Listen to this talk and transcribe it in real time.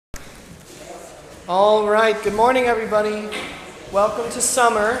All right, good morning, everybody. Welcome to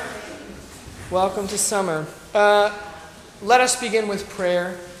summer. Welcome to summer. Let us begin with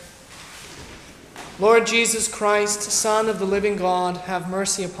prayer. Lord Jesus Christ, Son of the living God, have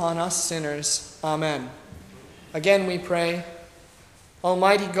mercy upon us sinners. Amen. Again we pray,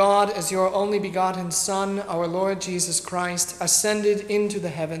 Almighty God, as your only begotten Son, our Lord Jesus Christ, ascended into the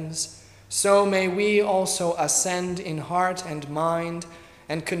heavens, so may we also ascend in heart and mind,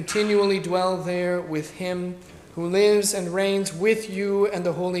 and continually dwell there with him, who lives and reigns with you and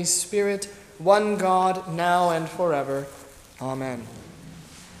the Holy Spirit, one God, now and forever. Amen.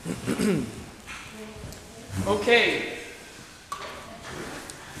 Okay.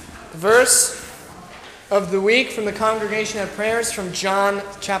 Verse of the week from the Congregation of Prayers from John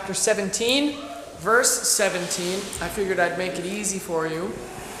chapter 17, verse 17. I figured I'd make it easy for you.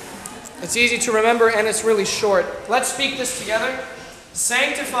 It's easy to remember and it's really short. Let's speak this together.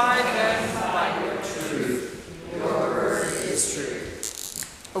 Sanctify them by your truth. Your word is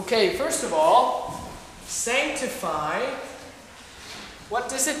truth. Okay, first of all, sanctify. What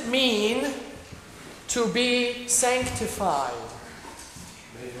does it mean to be sanctified?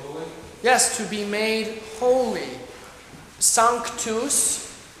 Made holy? Yes, to be made holy.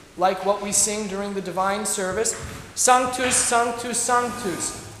 Sanctus, like what we sing during the divine service. Sanctus, sanctus,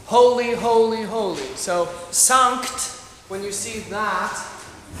 sanctus. Holy, holy, holy. So, sanct, when you see that,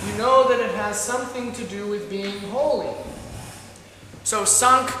 you know that it has something to do with being holy. So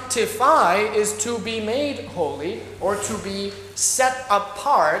sanctify is to be made holy or to be set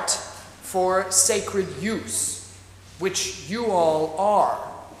apart for sacred use, which you all are.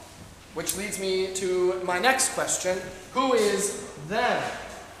 Which leads me to my next question. Who is them?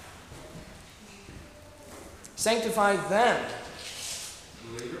 Sanctify them.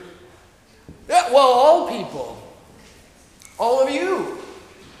 Believers? Yeah, well, all people. All of you.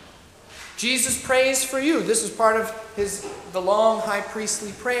 Jesus prays for you. This is part of the long high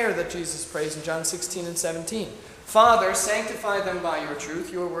priestly prayer that Jesus prays in John 16 and 17. Father, sanctify them by your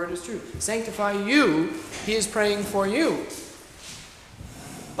truth. Your word is truth. Sanctify you. He is praying for you.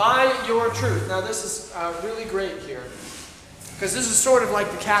 By your truth. Now this is really great here. Because this is sort of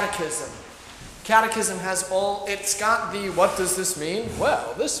like the catechism. Catechism has it's got the, what does this mean?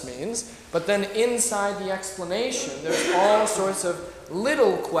 Well, this means. But then inside the explanation, there's all sorts of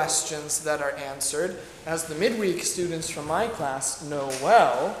little questions that are answered, as the midweek students from my class know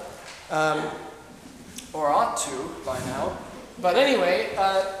well, or ought to by now. But anyway,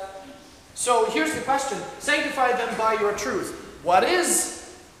 so here's the question. Sanctify them by your truth. What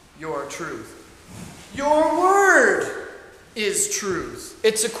is your truth? Your word is truth.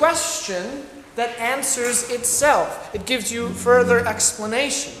 It's a question that answers itself. It gives you further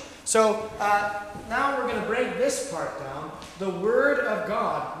explanation. So now we're going to break this part down. The Word of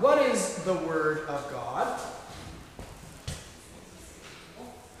God. What is the Word of God?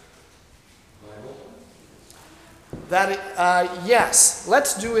 Bible? Yes.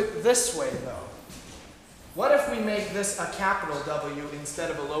 Let's do it this way, though. What if we make this a capital W instead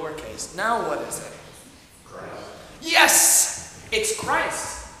of a lowercase? Now what is it? Christ. Yes! It's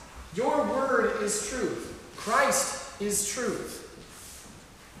Christ. Your word is truth. Christ is truth.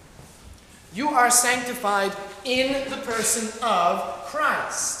 You are sanctified in the person of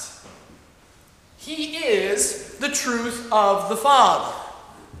Christ. He is the truth of the Father.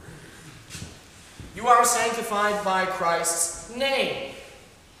 You are sanctified by Christ's name.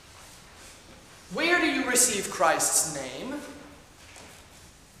 Where do you receive Christ's name?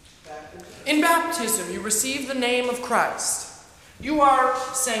 In baptism, you receive the name of Christ. You are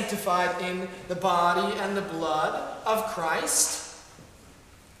sanctified in the body and the blood of Christ,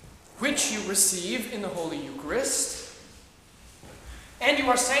 which you receive in the Holy Eucharist. And you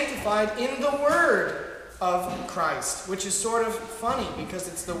are sanctified in the Word of Christ, which is sort of funny because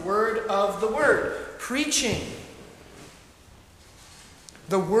it's the Word of the Word, preaching.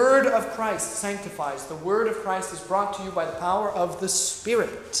 The Word of Christ sanctifies. The Word of Christ is brought to you by the power of the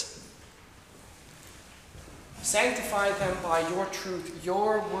Spirit. Sanctify them by your truth.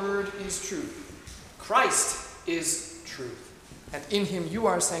 Your word is truth. Christ is truth. And in him you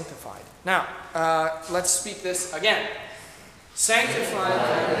are sanctified. Now, let's speak this again. Sanctify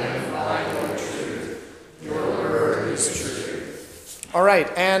them by your truth. Your word is truth. All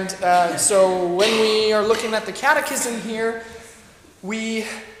right, and so when we are looking at the catechism here,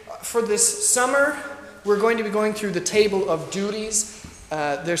 for this summer, we're going to be going through the table of duties.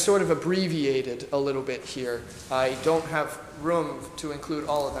 They're sort of abbreviated a little bit here. I don't have room to include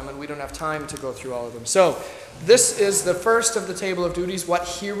all of them, and we don't have time to go through all of them. So, this is the first of the table of duties, what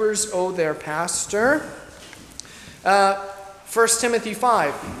hearers owe their pastor. 1 Timothy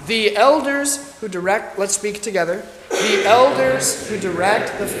 5, the elders who direct, let's speak together, the elders who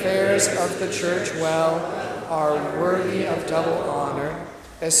direct the affairs of the church well are worthy of double honor,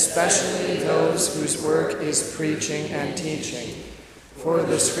 especially those whose work is preaching and teaching. For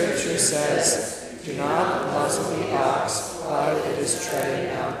the scripture says, do not muzzle the ox while it is treading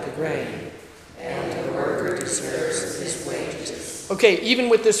out the grain, and the worker deserves his wages. Okay, even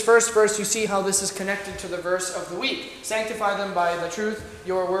with this first verse, you see how this is connected to the verse of the week. Sanctify them by the truth.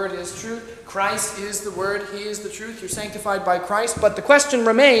 Your word is truth. Christ is the word. He is the truth. You're sanctified by Christ. But the question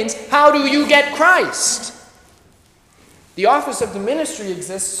remains, how do you get Christ? The office of the ministry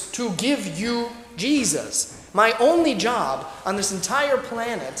exists to give you Jesus. My only job on this entire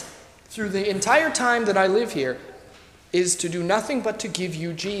planet, through the entire time that I live here, is to do nothing but to give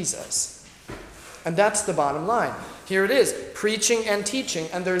you Jesus. And that's the bottom line. Here it is, preaching and teaching.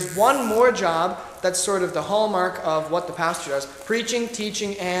 And there's one more job that's sort of the hallmark of what the pastor does. Preaching,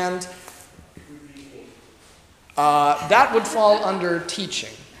 teaching, and that would fall under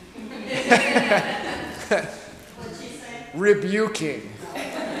teaching. Rebuking.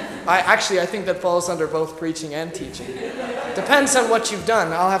 I think that falls under both preaching and teaching. Depends on what you've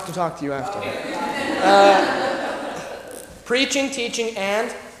done. I'll have to talk to you after. Preaching, teaching,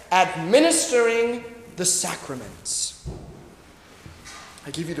 and administering the sacraments.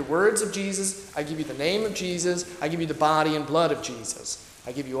 I give you the words of Jesus. I give you the name of Jesus. I give you the body and blood of Jesus.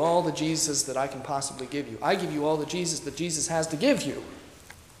 I give you all the Jesus that I can possibly give you. I give you all the Jesus that Jesus has to give you.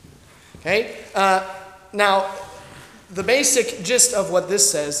 Okay? Now, the basic gist of what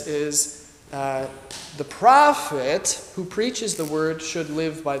this says is the prophet who preaches the word should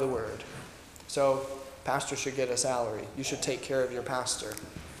live by the word. So, pastor should get a salary. You should take care of your pastor.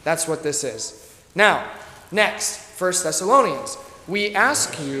 That's what this is. Now, next, 1 Thessalonians. We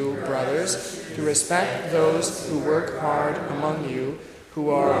ask you, brothers, to respect those who work hard among you, who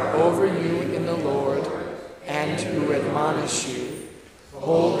are over you in the Lord, and who admonish you.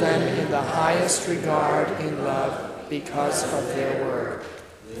 Hold them in the highest regard in love because of their work.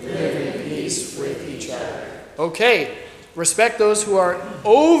 Live in peace with each other. Okay, respect those who are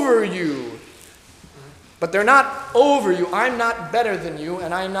over you. But they're not over you. I'm not better than you,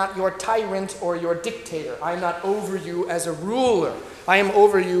 and I'm not your tyrant or your dictator. I'm not over you as a ruler. I am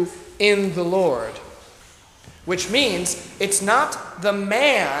over you in the Lord. Which means it's not the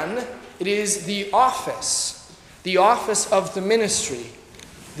man, it is the office. The office of the ministry.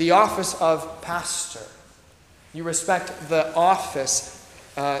 The office of pastor. You respect the office.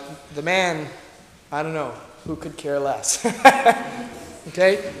 The man, I don't know, who could care less?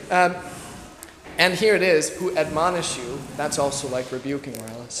 Okay? And here it is, who admonish you. That's also like rebuking,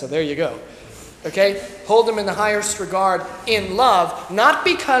 Marla. So there you go. Okay? Hold them in the highest regard in love, not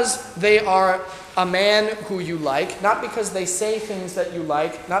because they are a man who you like, not because they say things that you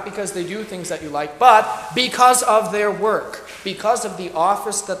like, not because they do things that you like, but because of their work, because of the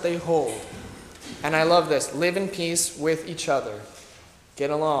office that they hold. And I love this. Live in peace with each other. Get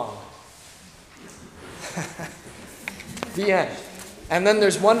along. The end. And then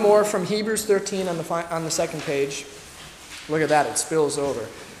there's one more from Hebrews 13 on the second page. Look at that, it spills over.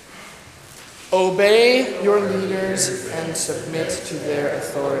 Obey your leaders and submit to their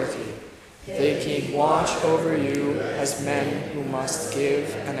authority. They keep watch over you as men who must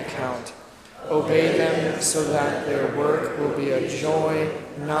give an account. Obey them so that their work will be a joy,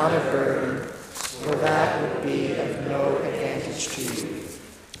 not a burden, for that would be of no advantage to you.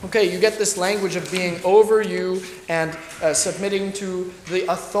 Okay, you get this language of being over you and submitting to the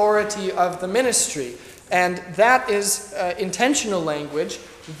authority of the ministry. And that is intentional language.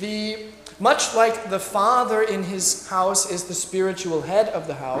 Much like the father in his house is the spiritual head of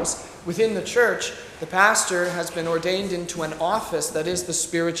the house, within the church, the pastor has been ordained into an office that is the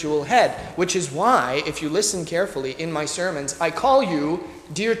spiritual head, which is why, if you listen carefully in my sermons, I call you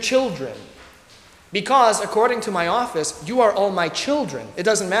dear children. Because, according to my office, you are all my children. It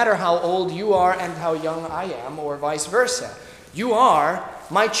doesn't matter how old you are and how young I am, or vice versa. You are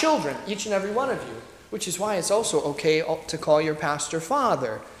my children, each and every one of you. Which is why it's also okay to call your pastor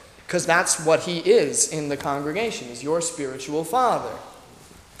father. Because that's what he is in the congregation, is your spiritual father.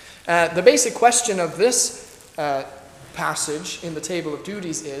 The basic question of this passage in the table of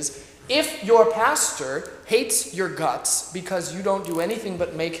duties is, if your pastor hates your guts because you don't do anything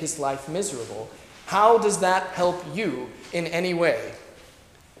but make his life miserable, how does that help you in any way?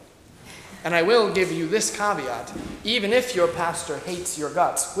 And I will give you this caveat. Even if your pastor hates your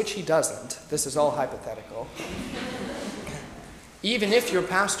guts, which he doesn't, this is all hypothetical. Even if your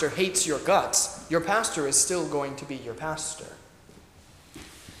pastor hates your guts, your pastor is still going to be your pastor.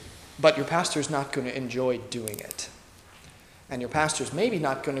 But your pastor is not going to enjoy doing it. And your pastor's maybe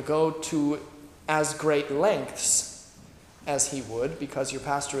not going to go to as great lengths as he would, because your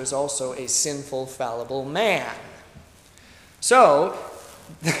pastor is also a sinful, fallible man. So,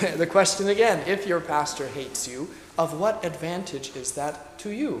 the question again, if your pastor hates you, of what advantage is that to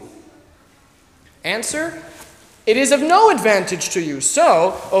you? Answer, it is of no advantage to you.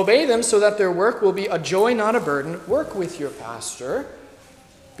 So, obey them so that their work will be a joy, not a burden. Work with your pastor,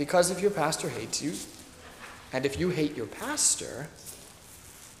 because if your pastor hates you, and if you hate your pastor,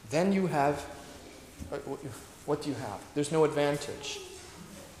 then you have, what do you have? There's no advantage.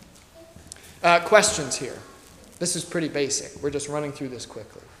 Questions here. This is pretty basic. We're just running through this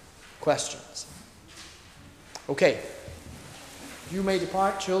quickly. Questions. Okay. You may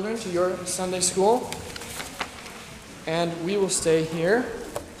depart, children, to your Sunday school. And we will stay here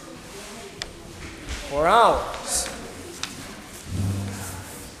for hours.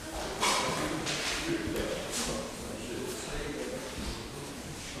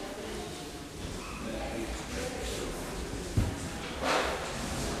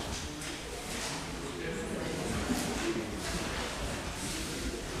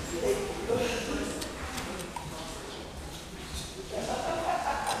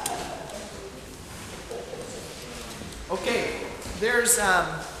 Okay, there's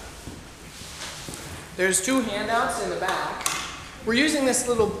two handouts in the back. We're using this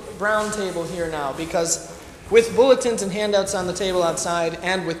little brown table here now because with bulletins and handouts on the table outside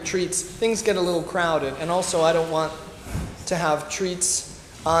and with treats, things get a little crowded. And also I don't want to have treats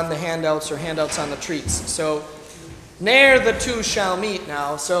on the handouts or handouts on the treats. So ne'er the two shall meet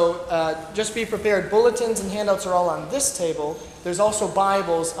now. So just be prepared. Bulletins and handouts are all on this table. There's also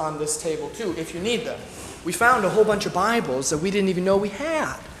Bibles on this table too, if you need them. We found a whole bunch of Bibles that we didn't even know we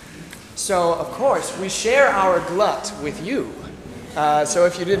had. So, of course, we share our glut with you. So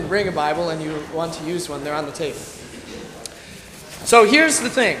if you didn't bring a Bible and you want to use one, they're on the table. So here's the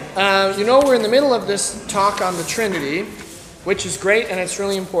thing. We're in the middle of this talk on the Trinity, which is great and it's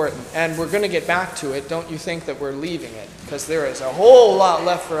really important. And we're going to get back to it. Don't you think that we're leaving it, because there is a whole lot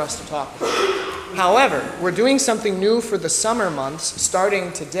left for us to talk about. However, we're doing something new for the summer months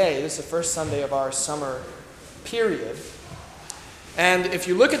starting today. This is the first Sunday of our summer period. And if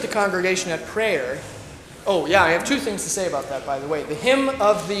you look at the congregation at prayer, oh yeah, I have two things to say about that, by the way. The hymn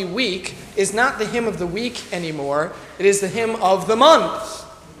of the week is not the hymn of the week anymore. It is the hymn of the month.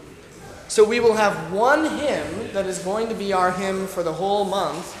 So we will have one hymn that is going to be our hymn for the whole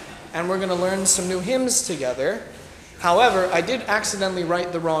month, and we're going to learn some new hymns together. However, I did accidentally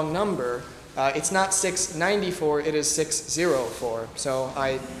write the wrong number. It's not 694, it is 604. So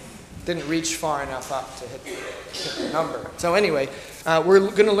I didn't reach far enough up to hit the number. So anyway, we're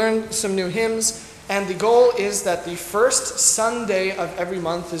going to learn some new hymns. And the goal is that the first Sunday of every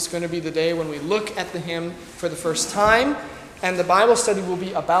month is going to be the day when we look at the hymn for the first time. And the Bible study will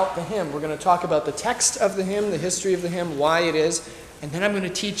be about the hymn. We're going to talk about the text of the hymn, the history of the hymn, why it is. And then I'm going to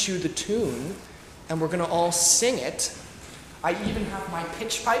teach you the tune. And we're going to all sing it. I even have my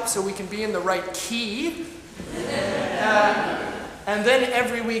pitch pipe so we can be in the right key. And then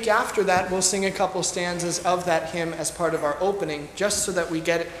every week after that, we'll sing a couple stanzas of that hymn as part of our opening, just so that we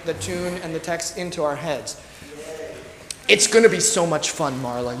get the tune and the text into our heads. It's going to be so much fun,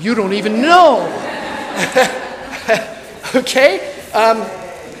 Marla. You don't even know. Okay?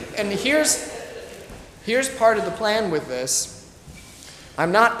 And here's part of the plan with this.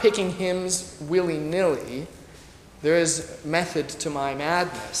 I'm not picking hymns willy-nilly. There is method to my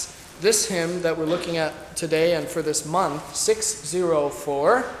madness. This hymn that we're looking at today and for this month,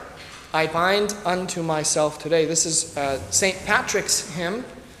 604, I bind unto myself today. This is St. Patrick's hymn,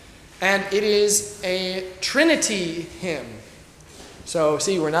 and it is a Trinity hymn. So,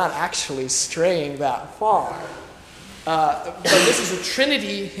 see, we're not actually straying that far. But this is a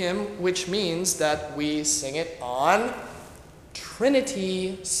Trinity hymn, which means that we sing it on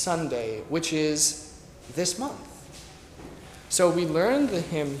Trinity Sunday, which is this month. So we learn the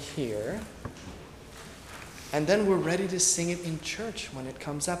hymn here, and then we're ready to sing it in church when it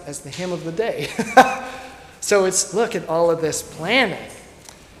comes up as the hymn of the day. So look at all of this planning.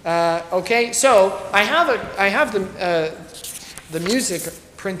 Okay, so I have the music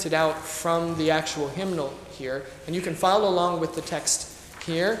printed out from the actual hymnal here, and you can follow along with the text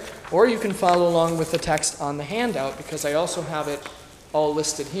here, or you can follow along with the text on the handout, because I also have it all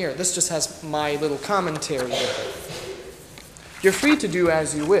listed here. This just has my little commentary with it. You're free to do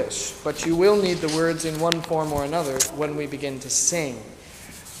as you wish, but you will need the words in one form or another when we begin to sing.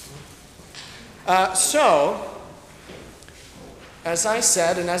 So, as I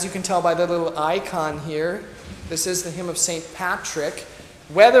said, and as you can tell by the little icon here, this is the hymn of St. Patrick.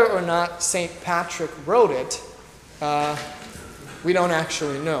 Whether or not St. Patrick wrote it, We don't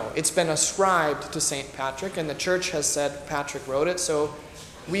actually know. It's been ascribed to St. Patrick, and the church has said Patrick wrote it, so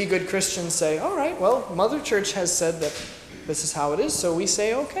we good Christians say, all right, well, Mother Church has said that this is how it is, so we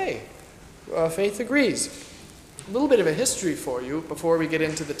say, okay, faith agrees. A little bit of a history for you before we get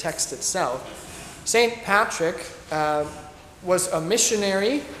into the text itself. St. Patrick was a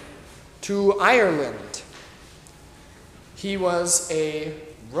missionary to Ireland. He was a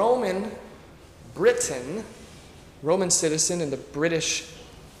Roman citizen in the British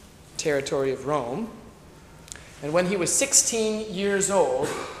territory of Rome. And when he was 16 years old,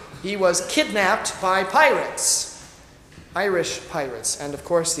 he was kidnapped by pirates, Irish pirates. And of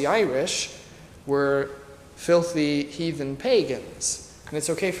course, the Irish were filthy heathen pagans. And it's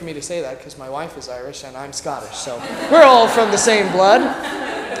okay for me to say that because my wife is Irish and I'm Scottish. So we're all from the same blood.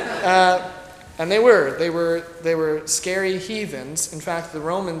 And they were scary heathens. In fact, the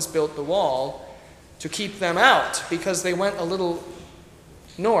Romans built the wall to keep them out because they went a little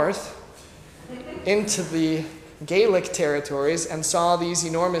north into the Gaelic territories and saw these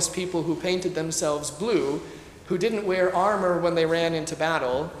enormous people who painted themselves blue, who didn't wear armor when they ran into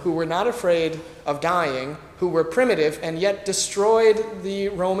battle, who were not afraid of dying, who were primitive and yet destroyed the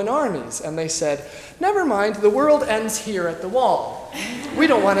Roman armies. And they said, never mind, the world ends here at the wall. We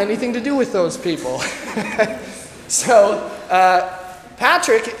don't want anything to do with those people. So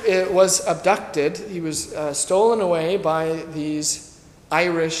Patrick was abducted. He was stolen away by these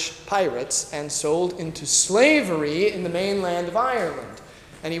Irish pirates and sold into slavery in the mainland of Ireland.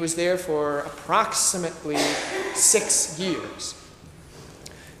 And he was there for approximately 6 years.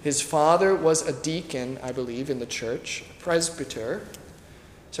 His father was a deacon, I believe, in the church, a presbyter.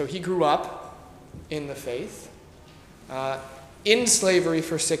 So he grew up in the faith. In slavery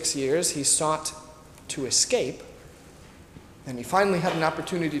for 6 years, he sought to escape. And he finally had an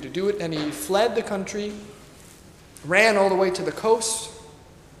opportunity to do it, and he fled the country, ran all the way to the coast,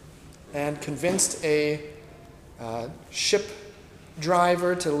 and convinced a ship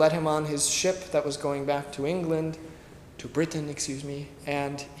driver to let him on his ship that was going back to Britain,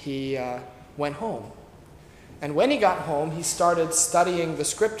 and he went home. And when he got home, he started studying the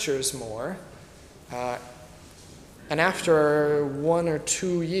scriptures more, and after 1 or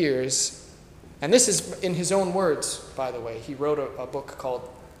 2 years, and this is in his own words, by the way, he wrote a book called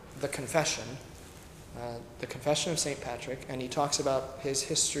The Confession of St. Patrick, and he talks about his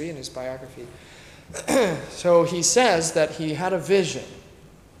history and his biography. So he says that he had a vision.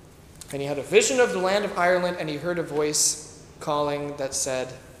 And he had a vision of the land of Ireland, and he heard a voice calling that said,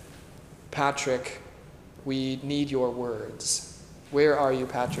 Patrick, we need your words. Where are you,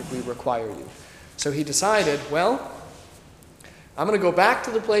 Patrick? We require you. So he decided, well, I'm going to go back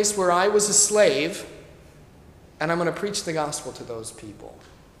to the place where I was a slave, and I'm going to preach the gospel to those people.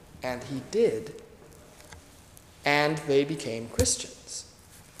 And he did. And they became Christians.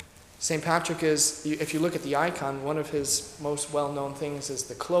 St. Patrick is, if you look at the icon, one of his most well-known things is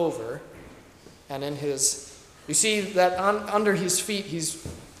the clover. And you see that under his feet,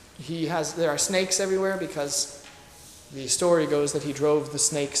 there are snakes everywhere because the story goes that he drove the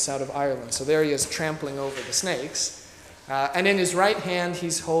snakes out of Ireland. So there he is trampling over the snakes. And in his right hand,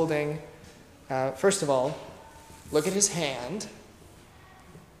 he's holding, first of all, look at his hand.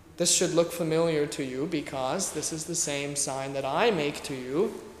 This should look familiar to you because this is the same sign that I make to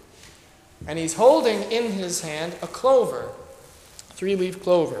you. And he's holding in his hand a clover, 3-leaf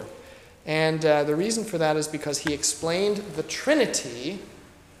clover. And the reason for that is because he explained the Trinity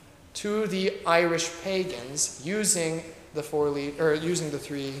to the Irish pagans using the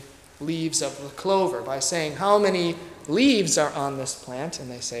 3 leaves of the clover by saying, how many leaves are on this plant? And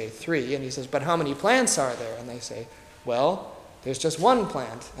they say 3. And he says, but how many plants are there? And they say, well, there's just 1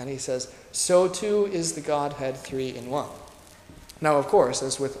 plant. And he says, so too is the Godhead 3 in 1. Now, of course,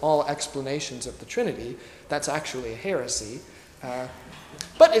 as with all explanations of the Trinity, that's actually a heresy.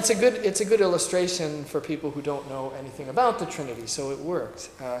 But it's a good illustration for people who don't know anything about the Trinity, so it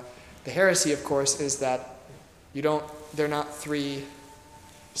worked. The heresy, of course, is that they're not 3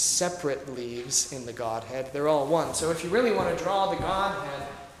 separate leaves in the Godhead. They're all one. So if you really want to draw the Godhead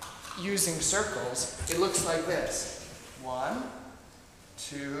using circles, it looks like this. 1,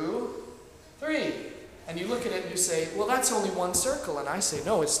 2, 3. And you look at it and you say, well, that's only 1 circle. And I say,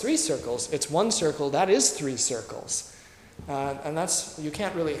 no, it's 3 circles. It's 1 circle. That is 3 circles. And you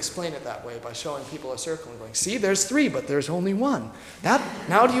can't really explain it that way by showing people a circle and going, see, there's 3, but there's only 1.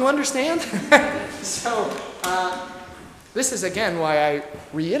 Now do you understand? So this is, again, why I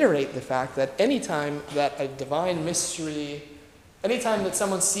reiterate the fact that anytime that anytime that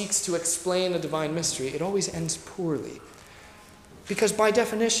someone seeks to explain a divine mystery, it always ends poorly. Because by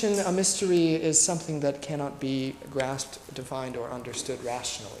definition, a mystery is something that cannot be grasped, defined, or understood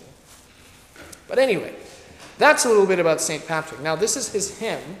rationally. But anyway, that's a little bit about St. Patrick. Now, this is his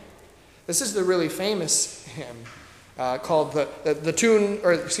hymn. This is the really famous hymn called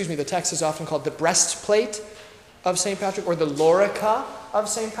the text is often called the breastplate of St. Patrick, or the lorica of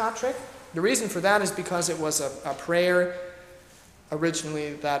St. Patrick. The reason for that is because it was a prayer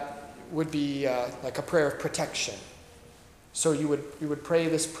originally that would be like a prayer of protection. So you would pray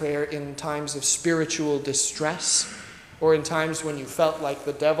this prayer in times of spiritual distress, or in times when you felt like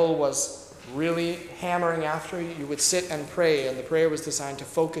the devil was really hammering after you. You would sit and pray, and the prayer was designed to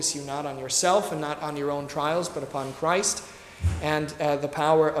focus you not on yourself and not on your own trials, but upon Christ and the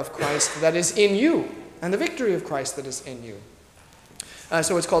power of Christ that is in you, and the victory of Christ that is in you.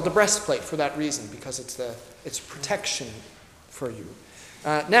 So it's called the breastplate for that reason, because it's protection for you.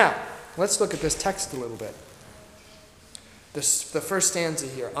 Now, let's look at this text a little bit. The first stanza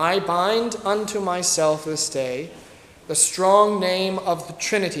here. I bind unto myself this day the strong name of the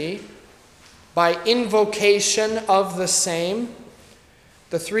Trinity by invocation of the same,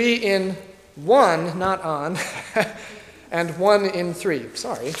 the three in one, not on, and one in three.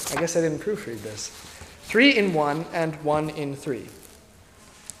 Sorry, I guess I didn't proofread this. 3 in 1 and 1 in 3.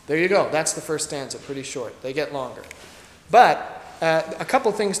 There you go. That's the first stanza. Pretty short. They get longer. But a couple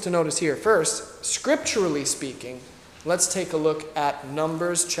things to notice here. First, scripturally speaking, let's take a look at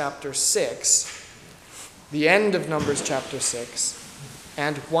Numbers chapter 6, the end of Numbers chapter 6.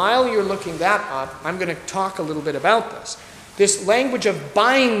 And while you're looking that up, I'm going to talk a little bit about this. This language of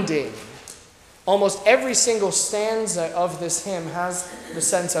binding. Almost every single stanza of this hymn has the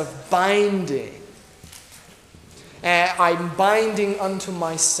sense of binding. I'm binding unto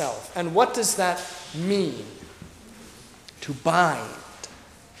myself. And what does that mean? To bind.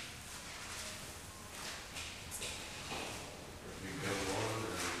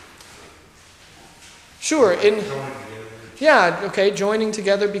 Sure, joining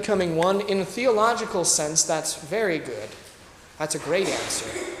together, becoming one. In a theological sense, that's very good. That's a great answer.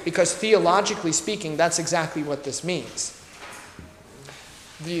 Because theologically speaking, that's exactly what this means.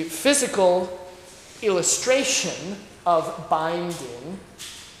 The physical illustration of binding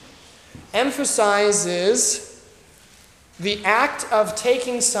emphasizes the act of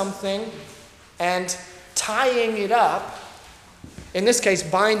taking something and tying it up. In this case,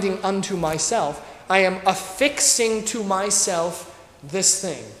 binding unto myself. I am affixing to myself this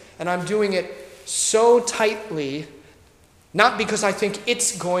thing. And I'm doing it so tightly, not because I think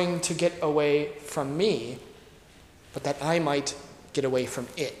it's going to get away from me, but that I might get away from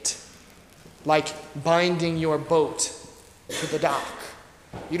it. Like binding your boat to the dock.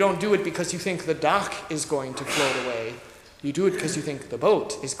 You don't do it because you think the dock is going to float away. You do it because you think the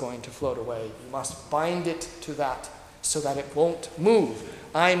boat is going to float away. You must bind it to that so that it won't move.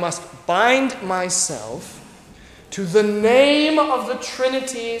 I must bind myself to the name of the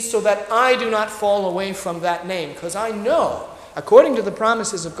Trinity so that I do not fall away from that name. Because I know, according to the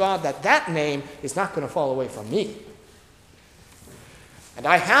promises of God, that that name is not going to fall away from me. And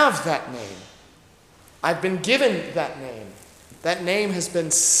I have that name. I've been given that name. That name has been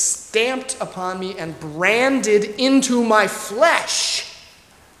stamped upon me and branded into my flesh.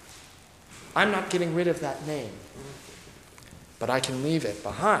 I'm not getting rid of that name, but I can leave it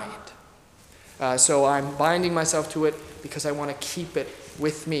behind. So I'm binding myself to it because I want to keep it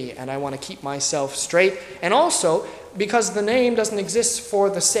with me and I want to keep myself straight. And also because the name doesn't exist for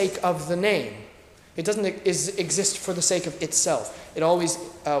the sake of the name. It doesn't exist for the sake of itself. It always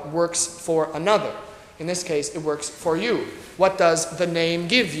works for another. In this case, it works for you. What does the name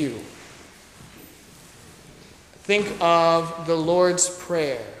give you? Think of the Lord's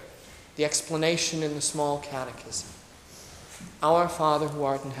Prayer, the explanation in the Small Catechism. Our Father who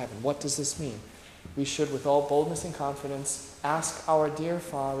art in heaven. What does this mean? We should, with all boldness and confidence, ask our dear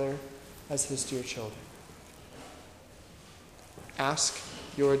Father as his dear children. Ask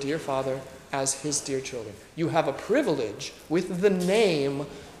your dear Father as his dear children. You have a privilege with the name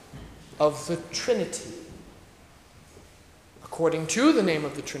of the Trinity. According to the name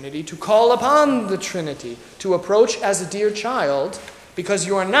of the Trinity, to call upon the Trinity, to approach as a dear child, because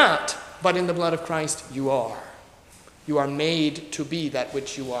you are not, but in the blood of Christ you are. You are made to be that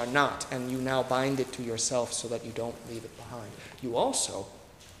which you are not, and you now bind it to yourself so that you don't leave it behind. You also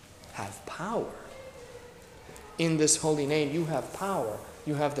have power. In this holy name, you have power.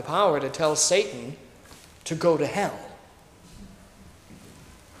 You have the power to tell Satan to go to hell.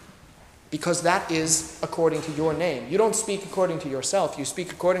 Because that is according to your name. You don't speak according to yourself. You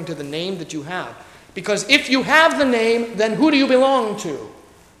speak according to the name that you have. Because if you have the name, then who do you belong to?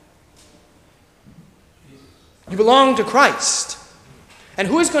 You belong to Christ. And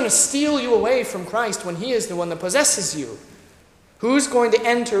who is going to steal you away from Christ when he is the one that possesses you? Who's going to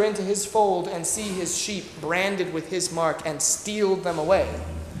enter into his fold and see his sheep branded with his mark and steal them away?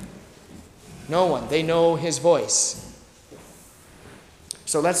 No one. They know his voice.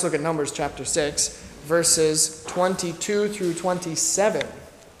 So let's look at Numbers chapter 6, verses 22 through 27.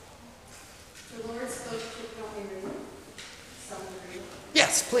 The Lord spoke to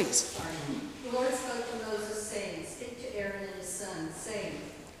Yes, please. The Lord spoke to Moses, saying, Speak to Aaron and his sons, saying,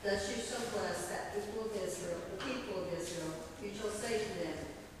 Thus you shall bless that people of Israel, the people of Israel. You shall say to them,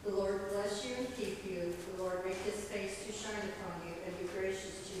 The Lord bless you and keep you. The Lord make his face to shine upon you and be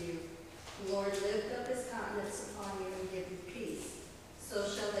gracious to you. The Lord lift up his countenance upon you and give you peace. So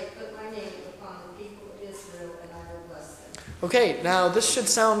shall they put my name upon the people of Israel, and I will bless them. Okay, now this should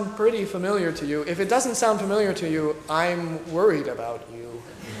sound pretty familiar to you. If it doesn't sound familiar to you, I'm worried about you.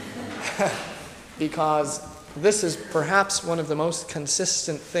 Because this is perhaps one of the most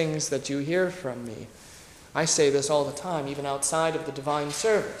consistent things that you hear from me. I say this all the time, even outside of the divine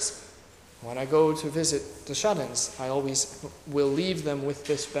service. When I go to visit the shut-ins, I always will leave them with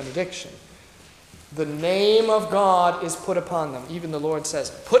this benediction. The name of God is put upon them. Even the Lord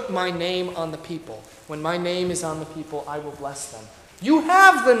says, put my name on the people. When my name is on the people, I will bless them. You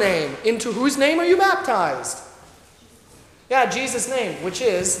have the name. Into whose name are you baptized? Yeah, Jesus' name, which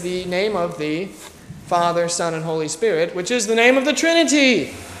is the name of the Father, Son, and Holy Spirit, which is the name of the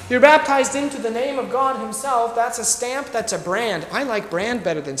Trinity. You're baptized into the name of God himself. That's a stamp, that's a brand. I like brand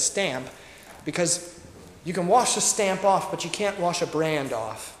better than stamp because you can wash a stamp off, but you can't wash a brand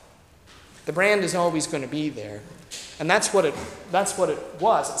off. The brand is always going to be there. And that's what it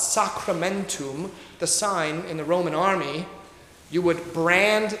was. Sacramentum, the sign in the Roman army, you would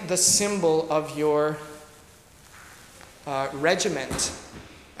brand the symbol of your regiment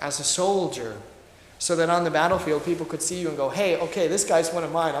as a soldier so that on the battlefield people could see you and go, hey, okay, this guy's one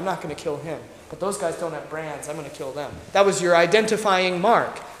of mine. I'm not going to kill him. But those guys don't have brands. I'm going to kill them. That was your identifying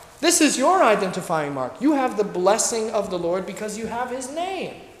mark. This is your identifying mark. You have the blessing of the Lord because you have his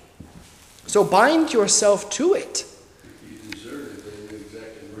name. So bind yourself to it. If you deserted, they knew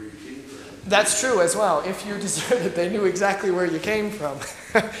exactly where you came from. That's true as well. If you deserted, they knew exactly where you came from.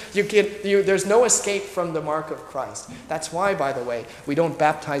 There's no escape from the mark of Christ. That's why, by the way, we don't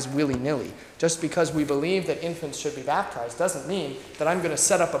baptize willy-nilly. Just because we believe that infants should be baptized doesn't mean that I'm going to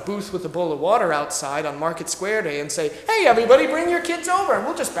set up a booth with a bowl of water outside on Market Square Day and say, hey, everybody, bring your kids over and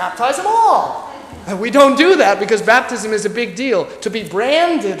we'll just baptize them all. And we don't do that because baptism is a big deal. To be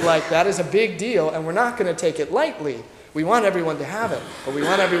branded like that is a big deal, and we're not going to take it lightly. We want everyone to have it, but we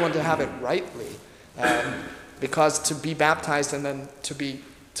want everyone to have it rightly. Because to be baptized and then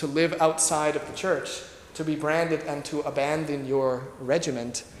to live outside of the church, to be branded and to abandon your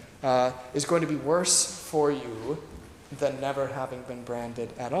regiment is going to be worse for you than never having been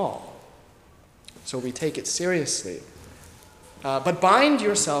branded at all. So we take it seriously. But bind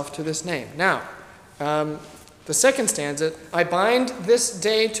yourself to this name. Now, the second stanza, I bind this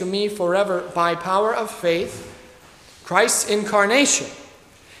day to me forever by power of faith, Christ's incarnation,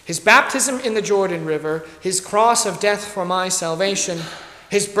 his baptism in the Jordan River, his cross of death for my salvation,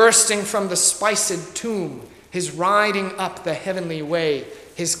 his bursting from the spiced tomb, his riding up the heavenly way,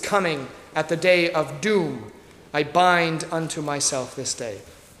 his coming at the day of doom, I bind unto myself this day.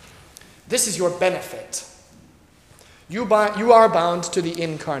 This is your benefit. You are bound to the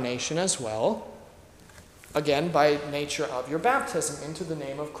incarnation as well, again, by nature of your baptism into the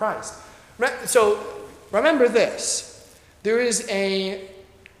name of Christ. So remember this. There's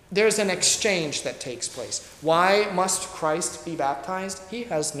an exchange that takes place. Why must Christ be baptized? He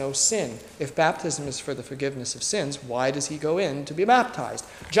has no sin. If baptism is for the forgiveness of sins, why does he go in to be baptized?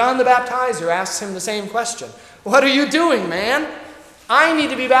 John the Baptizer asks him the same question. What are you doing, man? I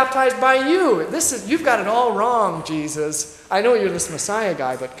need to be baptized by you. You've got it all wrong, Jesus. I know you're this Messiah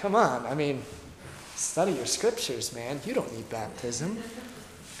guy, but come on. I mean, study your scriptures, man. You don't need baptism.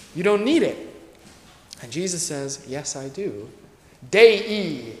 You don't need it. And Jesus says, yes, I do.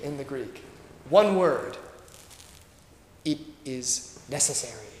 Dei in the Greek. One word. It is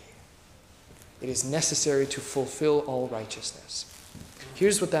necessary. It is necessary to fulfill all righteousness.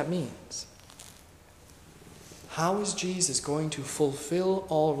 Here's what that means. How is Jesus going to fulfill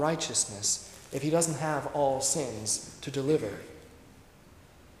all righteousness if he doesn't have all sins to deliver?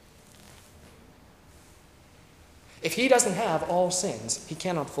 If he doesn't have all sins, he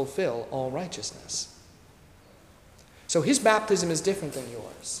cannot fulfill all righteousness. So his baptism is different than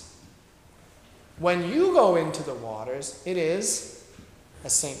yours. When you go into the waters, it is,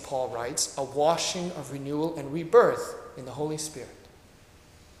 as St. Paul writes, a washing of renewal and rebirth in the Holy Spirit.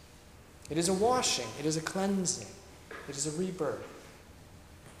 It is a washing. It is a cleansing. It is a rebirth.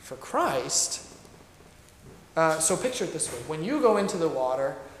 For Christ, so picture it this way. When you go into the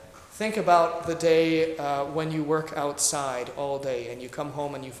water, think about the day when you work outside all day and you come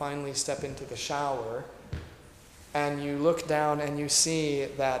home and you finally step into the shower and you look down and you see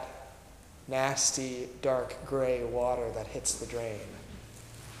that nasty, dark, gray water that hits the drain.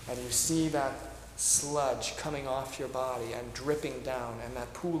 And you see that sludge coming off your body and dripping down, and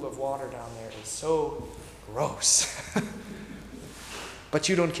that pool of water down there is so gross. But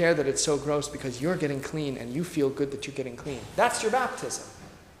you don't care that it's so gross because you're getting clean and you feel good that you're getting clean. That's your baptism.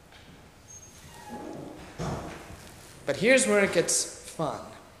 But here's where it gets fun.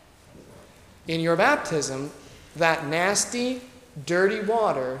 In your baptism, that nasty, dirty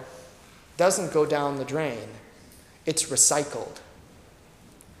water doesn't go down the drain. It's recycled.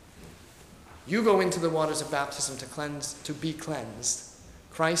 You go into the waters of baptism to be cleansed.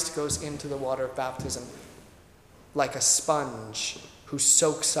 Christ goes into the water of baptism like a sponge who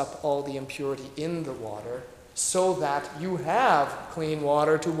soaks up all the impurity in the water so that you have clean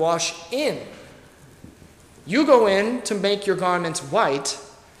water to wash in. You go in to make your garments white.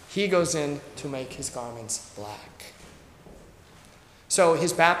 He goes in to make his garments black. So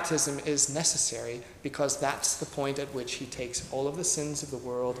his baptism is necessary because that's the point at which he takes all of the sins of the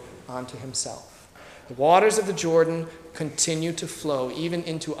world onto himself. The waters of the Jordan continue to flow even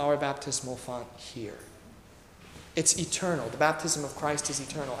into our baptismal font here. It's eternal. The baptism of Christ is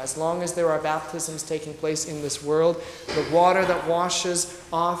eternal. As long as there are baptisms taking place in this world, the water that washes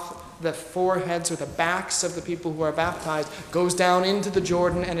off the foreheads or the backs of the people who are baptized goes down into the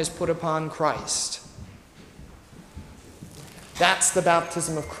Jordan and is put upon Christ. That's the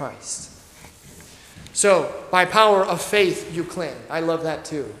baptism of Christ. So, by power of faith, you cling. I love that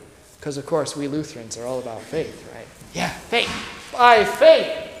too. Because, of course, we Lutherans are all about faith, right? Yeah, faith. By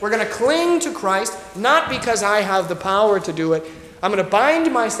faith, we're going to cling to Christ, not because I have the power to do it. I'm going to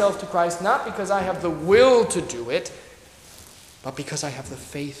bind myself to Christ, not because I have the will to do it, but because I have the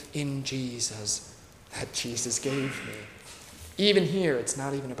faith in Jesus that Jesus gave me. Even here, it's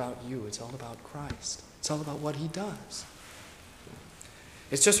not even about you. It's all about Christ. It's all about what he does.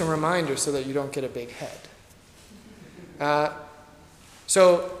 It's just a reminder so that you don't get a big head.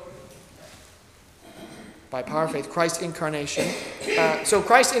 So, by power of faith, Christ's incarnation. So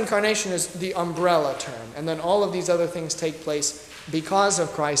Christ's incarnation is the umbrella term. And then all of these other things take place because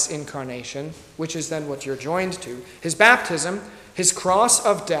of Christ's incarnation, which is then what you're joined to. His baptism, his cross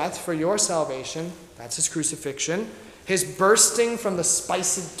of death for your salvation, that's his crucifixion. His bursting from the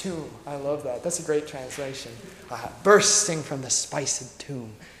spiced tomb. I love that. That's a great translation. Bursting from the spiced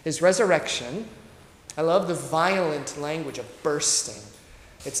tomb. His resurrection. I love the violent language of bursting.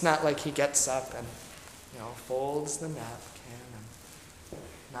 It's not like he gets up and folds the napkin and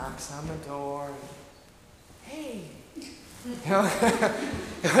knocks on the door. Hey!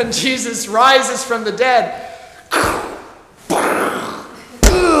 When Jesus rises from the dead,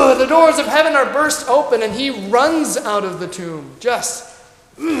 the doors of heaven are burst open and he runs out of the tomb.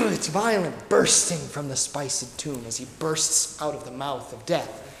 It's violent, bursting from the spiced tomb as he bursts out of the mouth of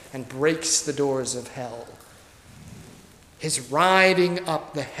death and breaks the doors of hell. His riding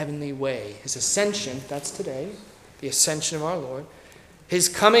up the heavenly way, his ascension, that's today, the ascension of our Lord. His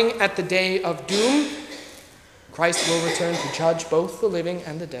coming at the day of doom, Christ will return to judge both the living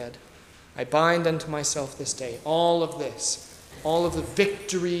and the dead. I bind unto myself this day. All of this, all of the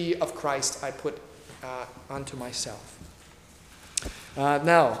victory of Christ I put unto myself.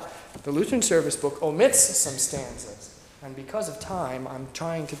 Now, the Lutheran Service Book omits some stanzas. And because of time, I'm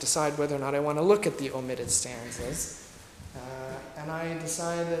trying to decide whether or not I want to look at the omitted stanzas. And I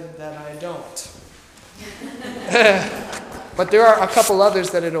decided that I don't. But there are a couple others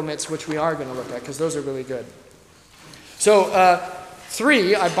that it omits, which we are going to look at, because those are really good. So,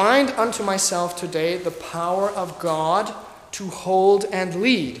 3, I bind unto myself today the power of God to hold and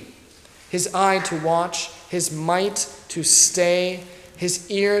lead, his eye to watch, his might to stay, his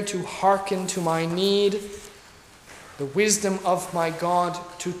ear to hearken to my need, the wisdom of my God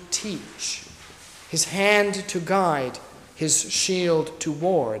to teach, his hand to guide, his shield to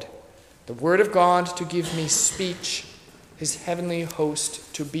ward, the word of God to give me speech, his heavenly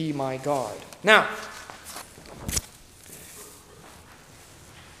host to be my guard. Now,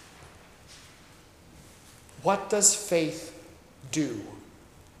 what does faith do?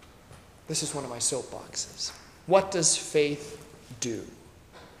 This is one of my soapboxes. What does faith do?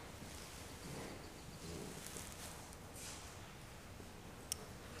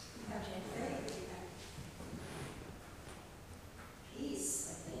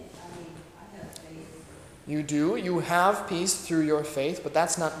 You do. You have peace through your faith, but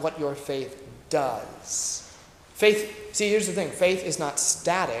that's not what your faith does. Faith, see, here's the thing. Faith is not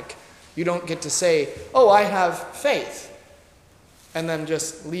static. You don't get to say, oh, I have faith, and then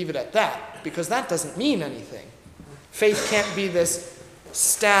just leave it at that, because that doesn't mean anything. Faith can't be this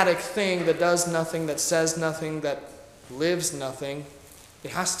static thing that does nothing, that says nothing, that lives nothing.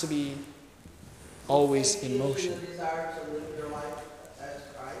 It has to be always in motion. The desire to live your life as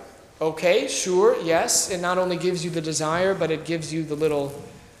Christ. Okay, sure, yes. It not only gives you the desire, but it gives you the little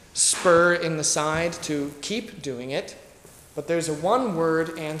spur in the side to keep doing it. But there's a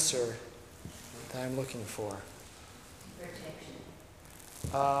one-word answer that I'm looking for. Protection.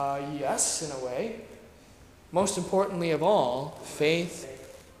 Yes, in a way. Most importantly of all,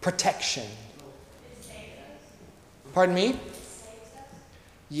 faith, protection. Pardon me?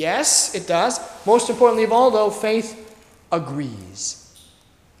 Yes, it does. Most importantly of all, though, faith agrees.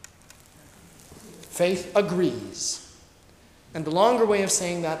 Faith agrees. And the longer way of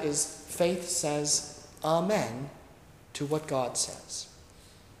saying that is faith says amen to what God says.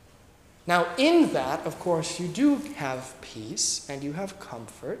 Now, in that, of course, you do have peace and you have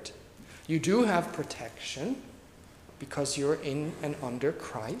comfort. You do have protection because you're in and under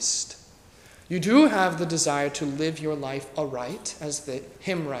Christ. You do have the desire to live your life aright, as the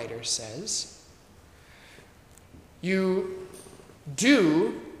hymn writer says. You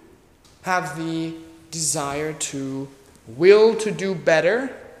do have the desire to will to do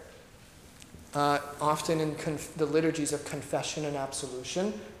better. Often in the liturgies of confession and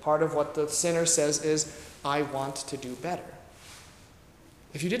absolution, part of what the sinner says is, I want to do better.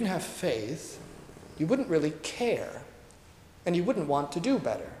 If you didn't have faith, you wouldn't really care, and you wouldn't want to do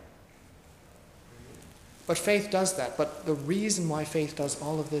better. But faith does that. But the reason why faith does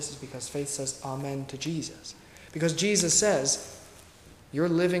all of this is because faith says amen to Jesus. Because Jesus says, you're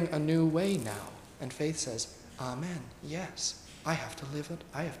living a new way now. And faith says, amen, yes, I have to live it.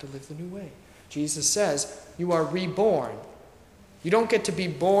 I have to live the new way. Jesus says, you are reborn. You don't get to be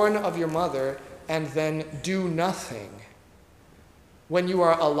born of your mother and then do nothing. When you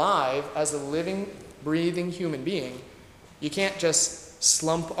are alive as a living, breathing human being, you can't just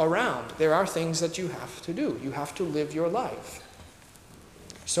slump around. There are things that you have to do. You have to live your life.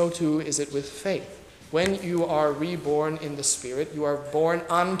 So too is it with faith. When you are reborn in the Spirit, you are born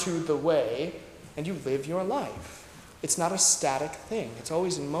unto the way, and you live your life. It's not a static thing. It's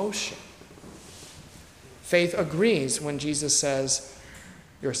always in motion. Faith agrees when Jesus says,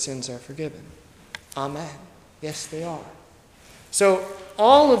 your sins are forgiven. Amen. Yes, they are. So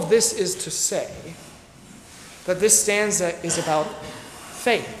all of this is to say that this stanza is about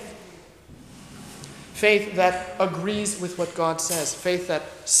faith. Faith that agrees with what God says. Faith that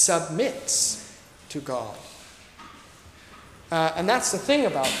submits to God. And that's the thing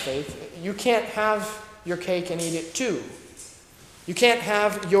about faith. You can't have your cake and eat it too. You can't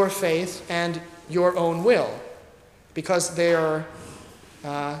have your faith and your own will, because they are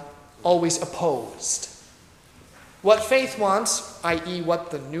always opposed. What faith wants, i.e.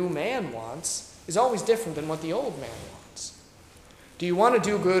 what the new man wants, is always different than what the old man wants. Do you want to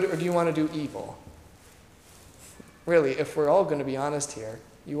do good or do you want to do evil? Really, if we're all going to be honest here,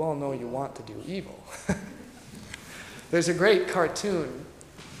 you all know you want to do evil. There's a great cartoon,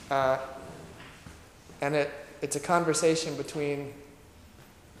 and it's a conversation between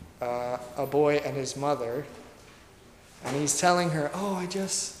a boy and his mother, and he's telling her,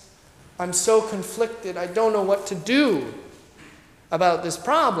 I'm so conflicted, I don't know what to do about this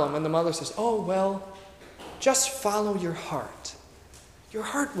problem. And the mother says, just follow your heart. Your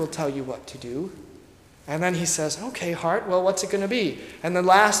heart will tell you what to do. And then he says, okay, heart, what's it going to be? And the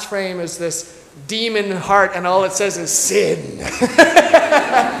last frame is this demon heart, and all it says is sin.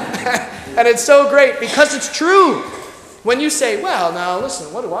 And it's so great because it's true. When you say, now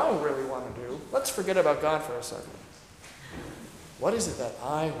listen, what do I really want to do? Let's forget about God for a second. What is it that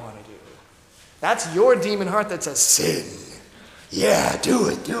I want to do? That's your demon heart that says sin. Yeah, do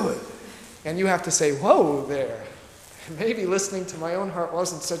it. And you have to say, whoa there. Maybe listening to my own heart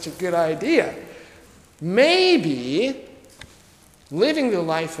wasn't such a good idea. Maybe living the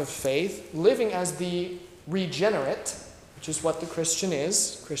life of faith, living as the regenerate, which is what the Christian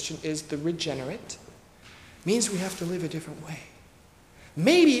is the regenerate, means we have to live a different way.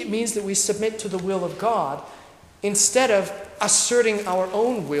 Maybe it means that we submit to the will of God instead of asserting our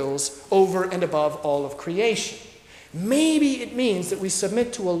own wills over and above all of creation. Maybe it means that we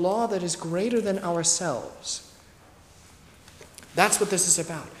submit to a law that is greater than ourselves. That's what this is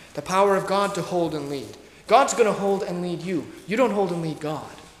about. The power of God to hold and lead. God's going to hold and lead you. You don't hold and lead God.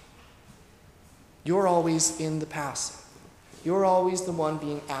 You're always in the passive. You're always the one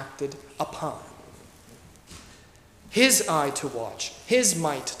being acted upon. His eye to watch, His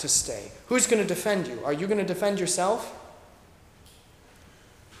might to stay. Who's going to defend you? Are you going to defend yourself?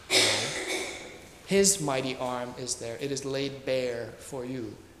 No. His mighty arm is there. It is laid bare for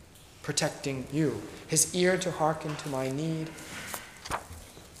you, protecting you. His ear to hearken to my need.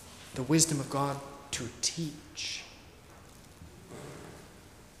 The wisdom of God to teach.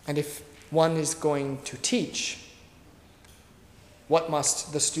 And if one is going to teach, what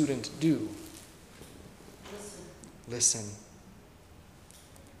must the student do? Listen.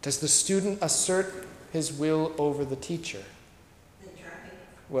 Does the student assert his will over the teacher? They try.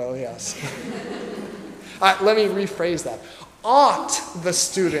 Well, yes. Let me rephrase that. Ought the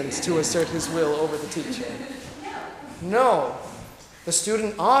student to assert his will over the teacher? No. The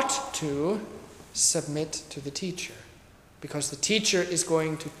student ought to submit to the teacher, because the teacher is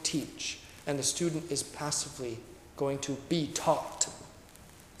going to teach, and the student is passively going to be taught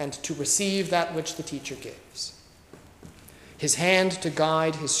and to receive that which the teacher gives. His hand to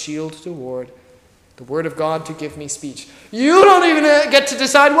guide, his shield to ward, the word of God to give me speech. You don't even get to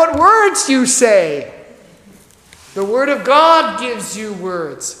decide what words you say. The word of God gives you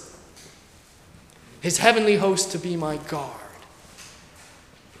words. His heavenly host to be my guard.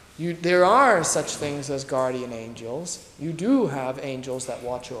 There are such things as guardian angels. You do have angels that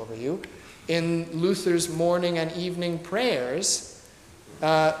watch over you. In Luther's morning and evening prayers,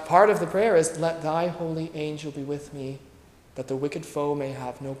 part of the prayer is, let thy holy angel be with me, that the wicked foe may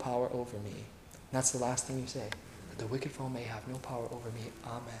have no power over me. And that's the last thing you say. That the wicked foe may have no power over me.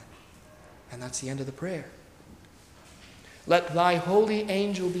 Amen. And that's the end of the prayer. Let thy holy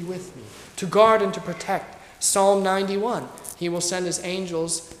angel be with me, to guard and to protect. Psalm 91. He will send his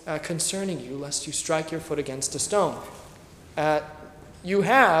angels concerning you, lest you strike your foot against a stone. You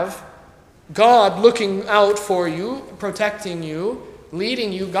have God looking out for you, protecting you,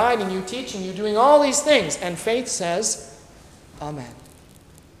 leading you, guiding you, teaching you, doing all these things. And faith says, Amen.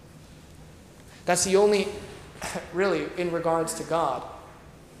 That's the only, really, in regards to God,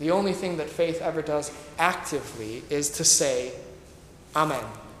 the only thing that faith ever does actively is to say, Amen.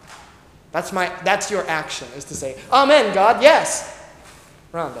 That's your action, is to say, Amen, God, yes.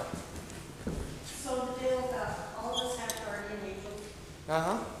 Rhonda. So the deal about all of us have guardian angels,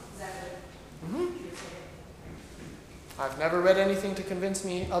 Uh-huh. is that what Mm-hmm. you're saying? I've never read anything to convince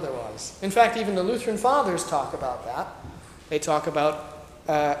me otherwise. In fact, even the Lutheran Fathers talk about that. They talk about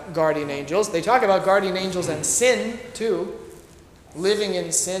guardian angels. They talk about guardian angels and sin, too. Living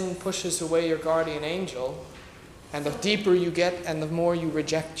in sin pushes away your guardian angel. And the deeper you get and the more you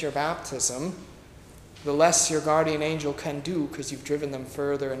reject your baptism, the less your guardian angel can do, because you've driven them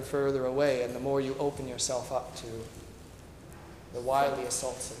further and further away, and the more you open yourself up to the wily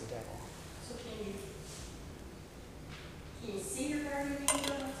assaults of the devil. So can you see your guardian angel once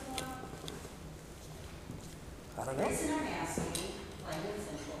in a while? I don't The know. reason I'm asking, plain and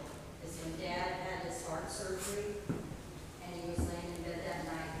simple, is when Dad had his heart surgery and he was laying in bed that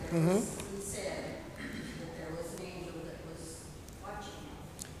night, he said that there was an angel that was watching him.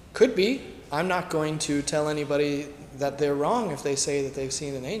 Could be. I'm not going to tell anybody that they're wrong if they say that they've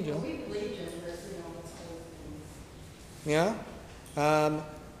seen an angel. We believed in this, it's whole thing. Yeah?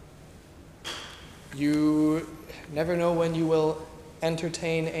 You never know when you will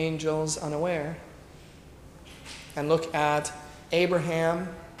entertain angels unaware. And look at Abraham.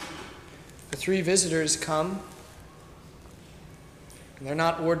 The 3 visitors come. And they're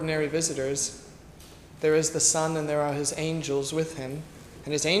not ordinary visitors. There is the sun and there are his angels with him.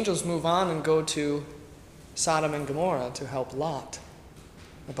 And his angels move on and go to Sodom and Gomorrah to help Lot.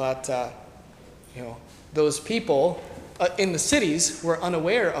 But, those people in the cities were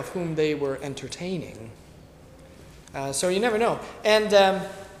unaware of whom they were entertaining. So you never know. And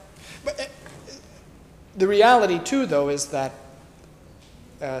the reality, too, though, is that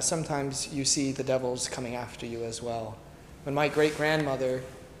sometimes you see the devils coming after you as well. When my great-grandmother,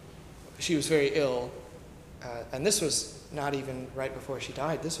 she was very ill, and this was not even right before she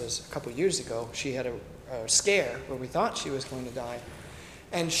died. This was a couple years ago. She had a scare where we thought she was going to die.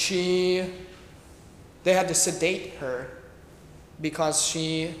 And they had to sedate her because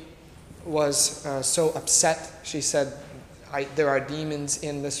she was so upset. She said, there are demons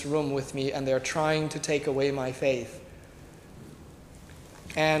in this room with me and they're trying to take away my faith.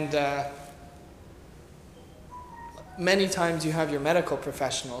 And many times you have your medical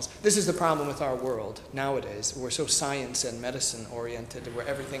professionals. This is the problem with our world nowadays. We're so science and medicine oriented where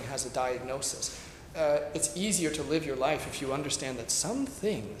everything has a diagnosis. It's easier to live your life if you understand that some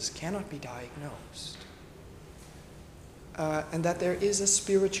things cannot be diagnosed. And that there is a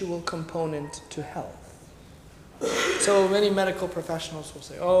spiritual component to health. So many medical professionals will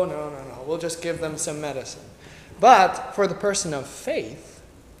say, oh, no, we'll just give them some medicine. But for the person of faith,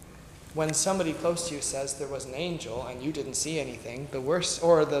 when somebody close to you says there was an angel and you didn't see anything, the worst,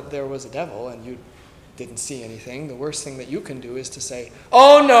 or that there was a devil and you didn't see anything, the worst thing that you can do is to say,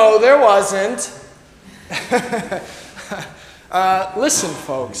 "Oh no, there wasn't." Listen,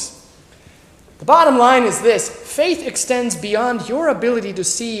 folks. The bottom line is this: faith extends beyond your ability to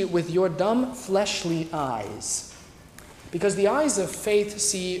see with your dumb, fleshly eyes. Because the eyes of faith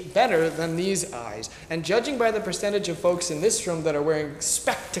see better than these eyes. And judging by the percentage of folks in this room that are wearing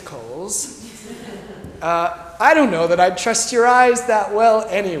spectacles, I don't know that I'd trust your eyes that well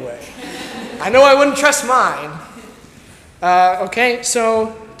anyway. I know I wouldn't trust mine. Okay, so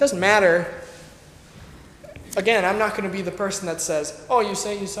it doesn't matter. Again, I'm not going to be the person that says, "Oh, you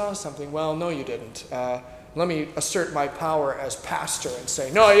say you saw something." Well, no, you didn't. Let me assert my power as pastor and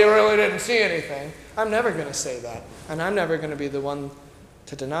say, "No, you really didn't see anything." I'm never going to say that. And I'm never going to be the one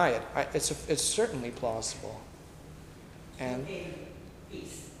to deny it. It's certainly plausible. And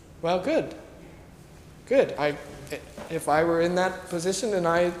well, good. Good. If I were in that position and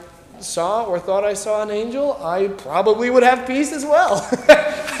I saw or thought I saw an angel, I probably would have peace as well.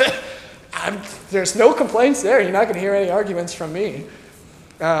 There's no complaints there. You're not going to hear any arguments from me.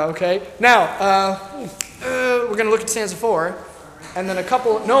 Okay. Now, we're going to look at stanza 4. And then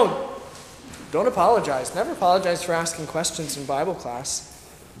no, don't apologize. Never apologize for asking questions in Bible class.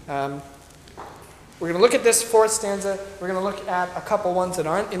 We're going to look at this 4th stanza. We're going to look at a couple ones that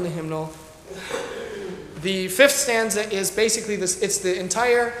aren't in the hymnal. The 5th stanza is basically this. It's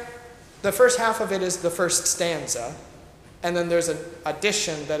the first half of it is the first stanza. And then there's an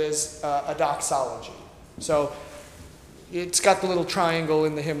addition that is a doxology. So it's got the little triangle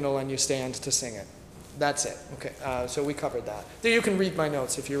in the hymnal and you stand to sing it. That's it. Okay, so we covered that. You can read my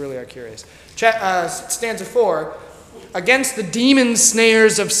notes if you really are curious. Stanza 4, against the demon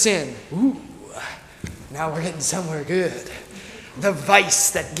snares of sin. Ooh, now we're getting somewhere good. The vice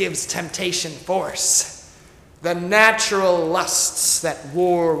that gives temptation force. The natural lusts that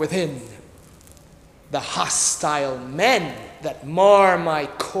war within. The hostile men that mar my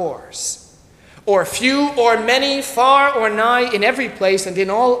course. Or few or many, far or nigh, in every place and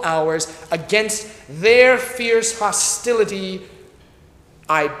in all hours, against their fierce hostility,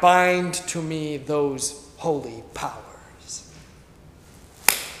 I bind to me those holy powers.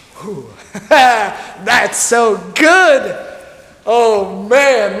 Whew. That's so good! Oh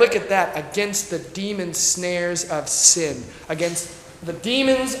man, look at that. Against the demon snares of sin. Against the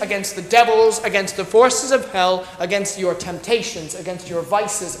demons, against the devils, against the forces of hell, against your temptations, against your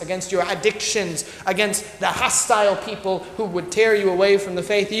vices, against your addictions, against the hostile people who would tear you away from the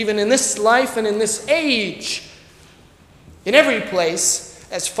faith, even in this life and in this age. In every place,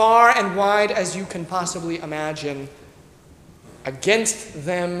 as far and wide as you can possibly imagine, against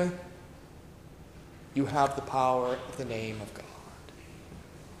them you have the power of the name of God.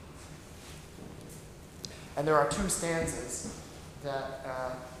 And there are 2 stanzas that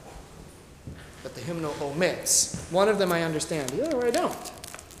the hymnal omits. One of them I understand, the other I don't.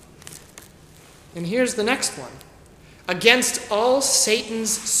 And here's the next one. Against all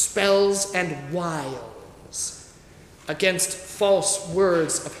Satan's spells and wiles, against false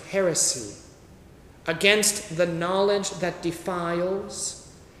words of heresy, against the knowledge that defiles,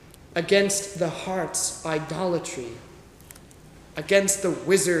 against the heart's idolatry, against the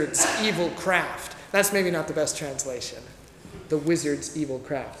wizard's evil craft. That's maybe not the best translation. The wizard's evil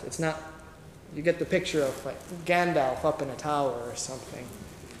craft. It's not, you get the picture of like Gandalf up in a tower or something.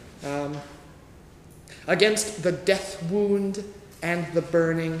 Against the death wound and the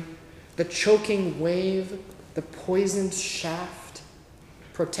burning, the choking wave, the poisoned shaft,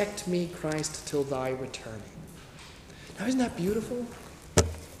 protect me, Christ, till thy returning. Now isn't that beautiful?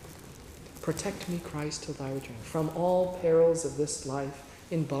 Protect me, Christ, till thy returning. From all perils of this life,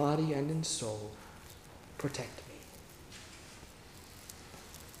 in body and in soul, protect me.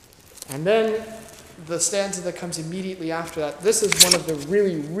 And then the stanza that comes immediately after that, this is one of the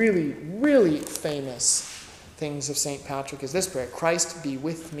really, really, really famous things of St. Patrick, is this prayer. Christ be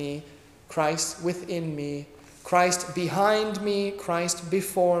with me, Christ within me, Christ behind me, Christ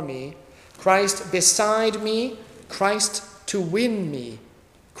before me, Christ beside me, Christ to win me,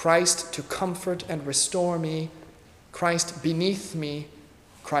 Christ to comfort and restore me, Christ beneath me,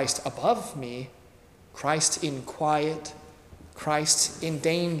 Christ above me, Christ in quiet, Christ in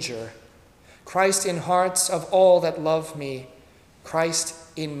danger, Christ in hearts of all that love me, Christ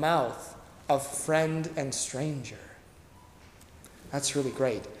in mouth of friend and stranger. That's really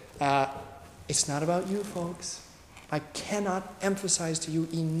great. It's not about you, folks. I cannot emphasize to you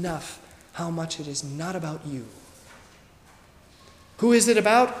enough how much it is not about you. Who is it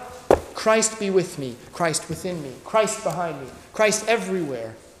about? Christ be with me, Christ within me, Christ behind me, Christ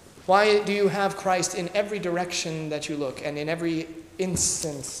everywhere. Why do you have Christ in every direction that you look and in every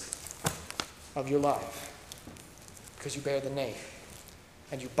instance of your life? Because you bear the name.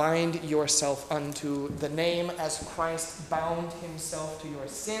 And you bind yourself unto the name as Christ bound himself to your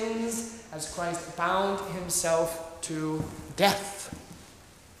sins, as Christ bound himself to death.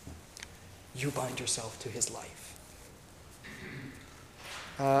 You bind yourself to his life.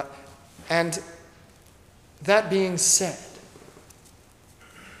 And that being said,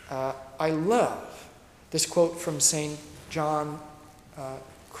 I love this quote from St. John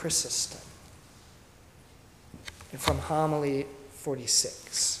Chrysostom from Homily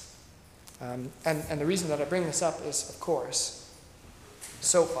 46. And the reason that I bring this up is, of course,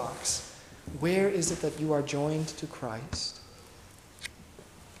 soapbox. Where is it that you are joined to Christ,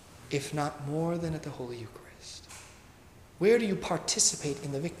 if not more than at the Holy Eucharist? Where do you participate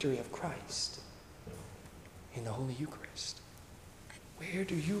in the victory of Christ? In the Holy Eucharist. Where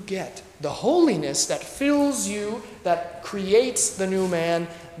do you get the holiness that fills you, that creates the new man,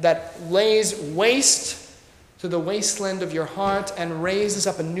 that lays waste to the wasteland of your heart and raises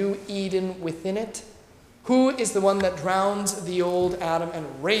up a new Eden within it? Who is the one that drowns the old Adam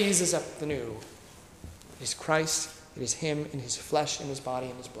and raises up the new? It is Christ. It is him in his flesh, in his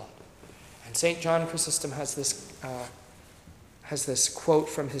body, in his blood. And St. John Chrysostom has this quote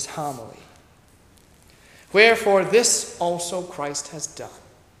from his homily. Wherefore this also Christ has done,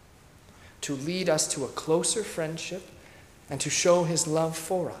 to lead us to a closer friendship and to show his love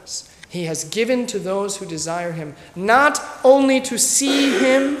for us. He has given to those who desire him not only to see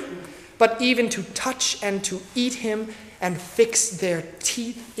him, but even to touch and to eat him and fix their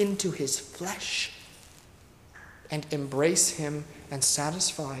teeth into his flesh and embrace him and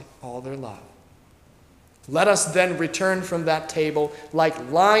satisfy all their love. Let us then return from that table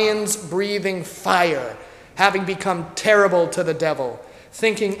like lions breathing fire, having become terrible to the devil,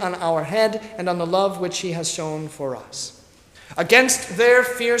 thinking on our head and on the love which he has shown for us. Against their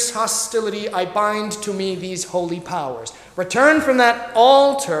fierce hostility I bind to me these holy powers. Return from that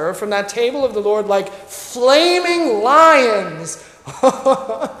altar, from that table of the Lord, like flaming lions.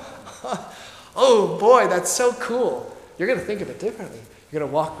 Oh boy, that's so cool. You're going to think of it differently. You're going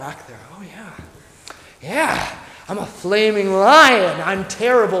to walk back there. Oh yeah. Yeah, I'm a flaming lion. I'm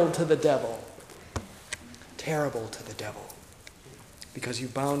terrible to the devil. Terrible to the devil. Because you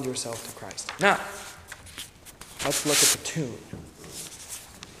bound yourself to Christ. Now, let's look at the tune.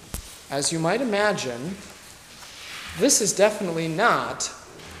 As you might imagine, this is definitely not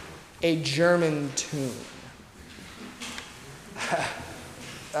a German tune.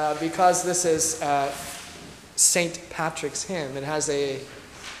 Because this is St. Patrick's hymn. It has a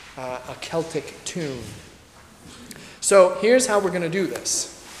Celtic tune. So here's how we're going to do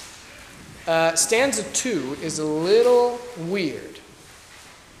this. Stanza 2 is a little weird.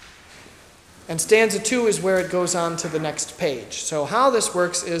 And stanza 2 is where it goes on to the next page. So how this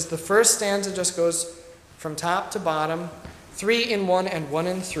works is the first stanza just goes from top to bottom, 3 in 1 and 1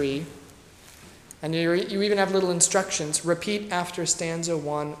 in 3. And you even have little instructions, repeat after stanza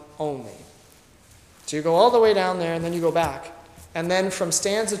 1 only. So you go all the way down there and then you go back. And then from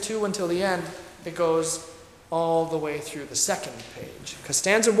stanza 2 until the end, it goes all the way through the second page. Because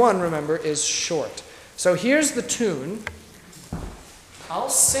stanza 1, remember, is short. So here's the tune. I'll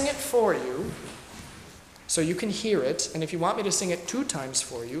sing it for you so you can hear it. And if you want me to sing it 2 times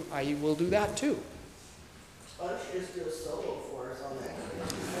for you, I will do that too. Why don't you just do a solo for us on that?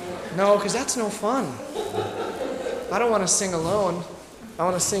 No, because that's no fun. I don't want to sing alone. I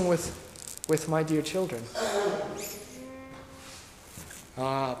want to sing with my dear children.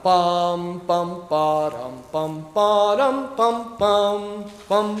 Bum bum ba dum bum ba dum bum bum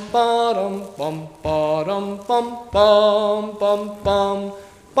ba dum bum ba dum bum bum bum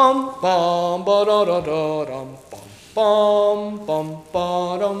bum ba da da da dum bum ba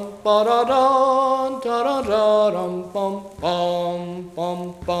dum ba da da dum bum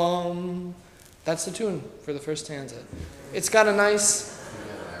bum. That's the tune for the first stanza. It's got a nice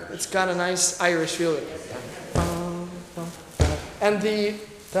Irish feel. And the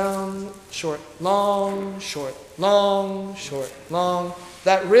down, short, long, short, long, short, long.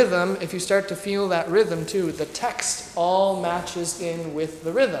 That rhythm, if you start to feel that rhythm too, the text all matches in with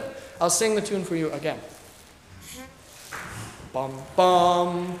the rhythm. I'll sing the tune for you again. Bum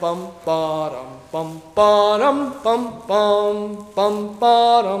bum bum ba dum bum bum bum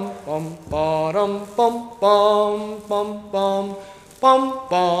ba dum bum bum bum bum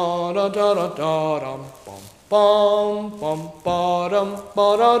ba da da da dum bum. Bum bum ba dum ba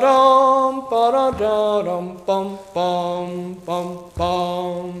da dum bum bum bum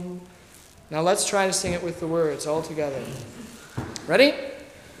bum. Now let's try to sing it with the words all together. Ready?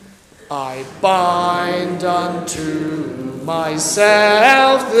 I bind unto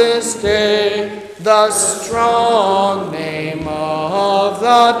myself this day the strong name of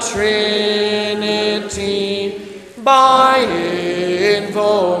the Trinity, by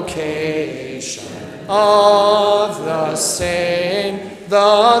invocation of the same,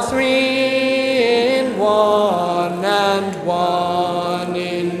 the three in one and one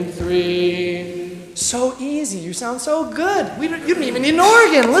in three. So easy. You sound so good. You don't even need an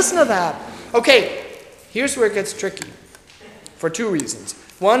organ. Listen to that. Okay, here's where it gets tricky. For two reasons.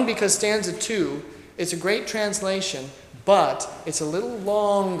 One, because stanza 2, it's a great translation, but it's a little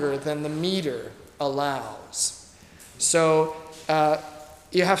longer than the meter allows. So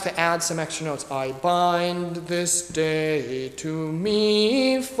you have to add some extra notes. I bind this day to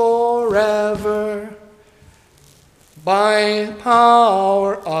me forever. By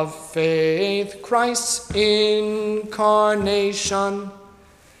power of faith, Christ's incarnation,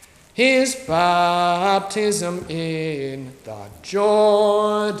 his baptism in the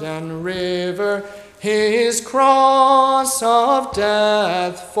Jordan River, his cross of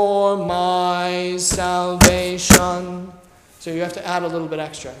death for my salvation. So you have to add a little bit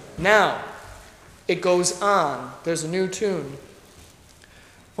extra. Now, it goes on. There's a new tune.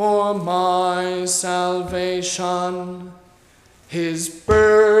 For my salvation, his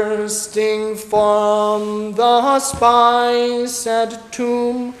bursting from the spiced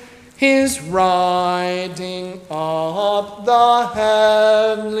tomb, his riding up the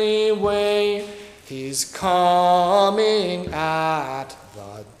heavenly way, his coming at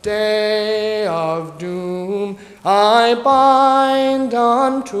the day of doom, I bind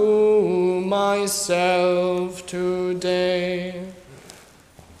unto myself today.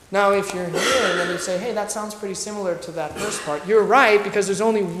 Now, if you're here and then you say, hey, that sounds pretty similar to that first part, you're right, because there's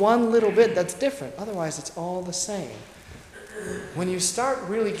only one little bit that's different. Otherwise, it's all the same. When you start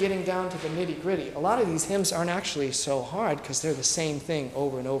really getting down to the nitty-gritty, a lot of these hymns aren't actually so hard because they're the same thing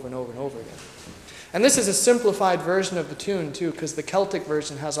over and over and over and over again. And this is a simplified version of the tune, too, because the Celtic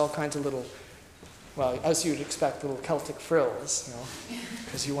version has all kinds of little, well, as you'd expect, little Celtic frills,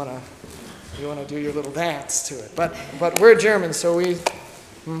 because you want to do your little dance to it. But we're German, so we...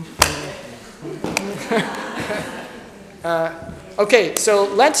 Okay, so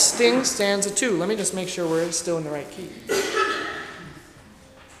let's sing stanza 2. Let me just make sure we're still in the right key.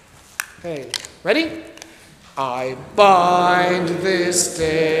 Okay, ready? I bind this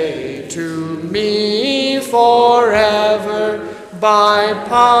day to me forever by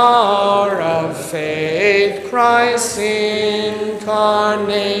power of faith, Christ's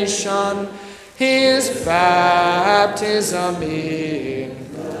incarnation, his baptism in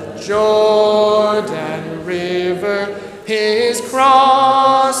Jordan River, his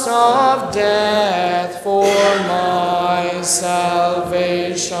cross of death for my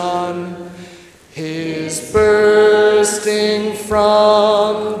salvation, his bursting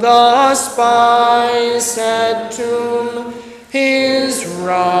from the spiced tomb, his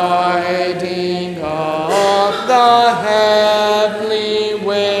riding up the heavenly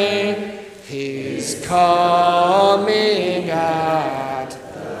way, his coming at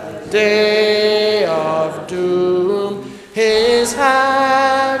the day of doom, his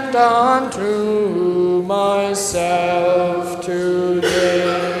hand unto myself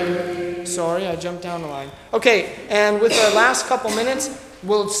today. Sorry, I jumped down the line. Okay, and with our last couple minutes,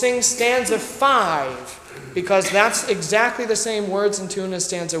 we'll sing stanza 5, because that's exactly the same words and tune as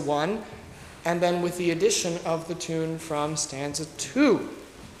stanza 1, and then with the addition of the tune from stanza 2.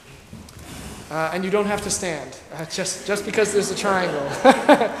 And you don't have to stand, just because there's a triangle.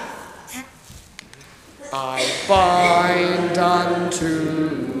 I bind unto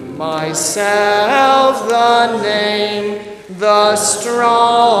myself the name, the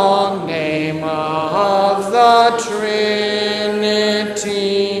strong name of the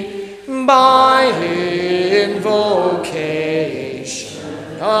Trinity, by invocation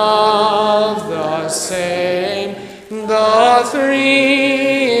of the same, the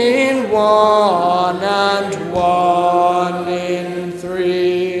three in one and one in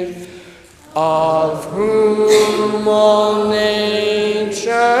three, of whom all nature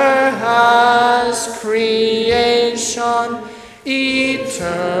has creation, eternal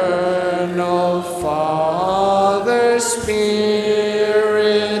Father,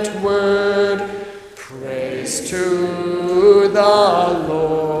 Spirit, Word, praise to the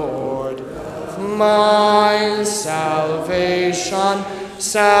Lord of my salvation.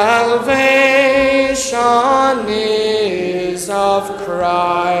 Salvation is of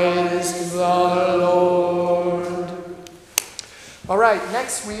Christ the Lord. All right,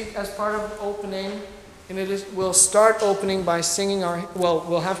 next week, as part of opening, we'll start opening by singing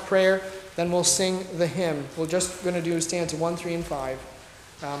we'll have prayer, then we'll sing the hymn. We're just going to do stanza 1, 3, and 5.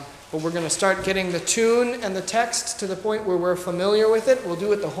 But we're going to start getting the tune and the text to the point where we're familiar with it. We'll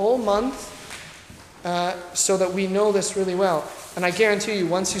do it the whole month so that we know this really well. And I guarantee you,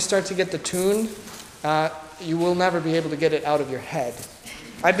 once you start to get the tune, you will never be able to get it out of your head.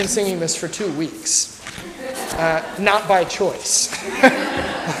 I've been singing this for 2 weeks. Not by choice.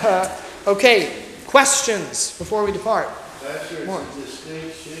 Okay, questions before we depart? Pastor, More. it's a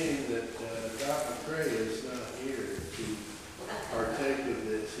distinct shame that Dr. Cray is not here to partake of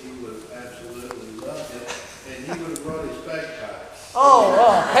this. He would have absolutely loved it, and he would have brought his bagpipes.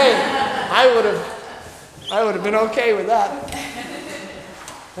 Oh, hey, I would have been okay with that.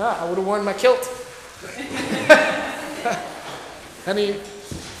 Yeah, I would have worn my kilt. Any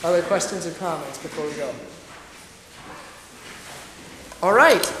other questions or comments before we go? All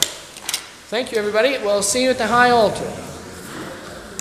right. Thank you, everybody. We'll see you at the high altar.